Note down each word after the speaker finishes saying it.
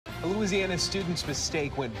A Louisiana student's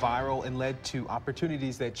mistake went viral and led to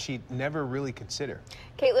opportunities that she'd never really consider.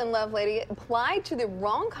 Caitlin Lovelady applied to the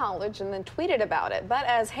wrong college and then tweeted about it. But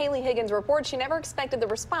as Haley Higgins reports, she never expected the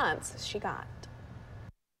response she got.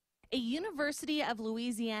 A University of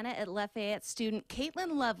Louisiana at Lafayette student,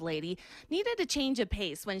 Caitlin Lovelady, needed a change of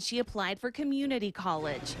pace when she applied for community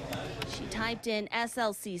college. She typed in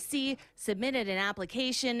SLCC, submitted an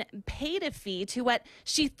application, paid a fee to what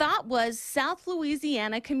she thought was South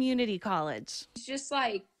Louisiana Community College. It's just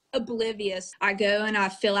like oblivious. I go and I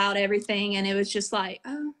fill out everything and it was just like,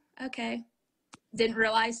 oh, okay. Didn't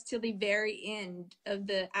realize till the very end of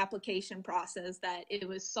the application process that it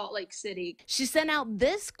was Salt Lake City. She sent out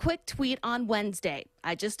this quick tweet on Wednesday.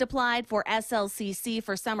 I just applied for SLCC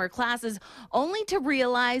for summer classes, only to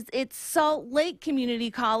realize it's Salt Lake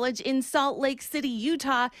Community College in Salt Lake City,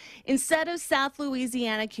 Utah, instead of South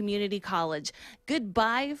Louisiana Community College.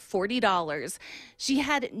 Goodbye, $40. She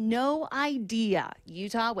had no idea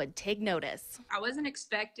Utah would take notice. I wasn't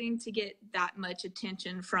expecting to get that much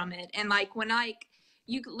attention from it. And when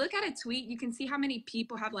you look at a tweet, you can see how many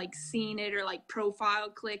people have seen it or profile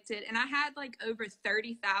clicked it. And I had over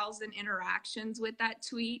 30,000 interactions with that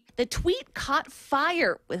tweet. The tweet caught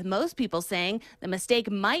fire, with most people saying the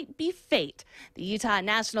mistake might be fate. The Utah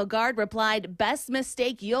National Guard replied, "Best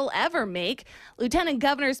mistake you'll ever make." Lieutenant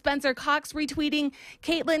Governor Spencer Cox retweeting,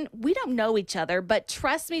 "Caitlin, we don't know each other, but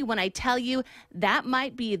trust me when I tell you that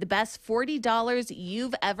might be the best $40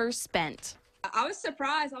 you've ever spent." I was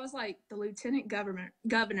surprised. I was like, the lieutenant governor.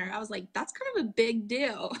 I was like, that's kind of a big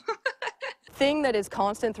deal. Thing that is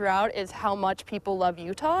constant throughout is how much people love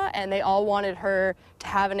Utah, and they all wanted her to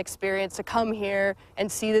have an experience, to come here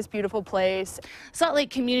and see this beautiful place. Salt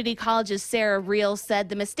Lake Community College's Sarah Reel said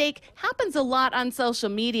the mistake happens a lot on social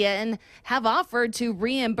media and have offered to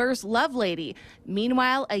reimburse Lovelady.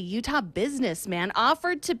 Meanwhile, a Utah businessman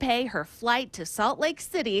offered to pay her flight to Salt Lake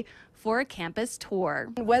City for a campus tour.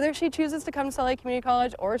 Whether she chooses to come to Salt Lake Community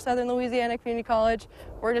College or Southern Louisiana Community College,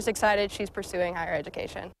 we're just excited she's pursuing higher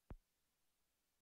education.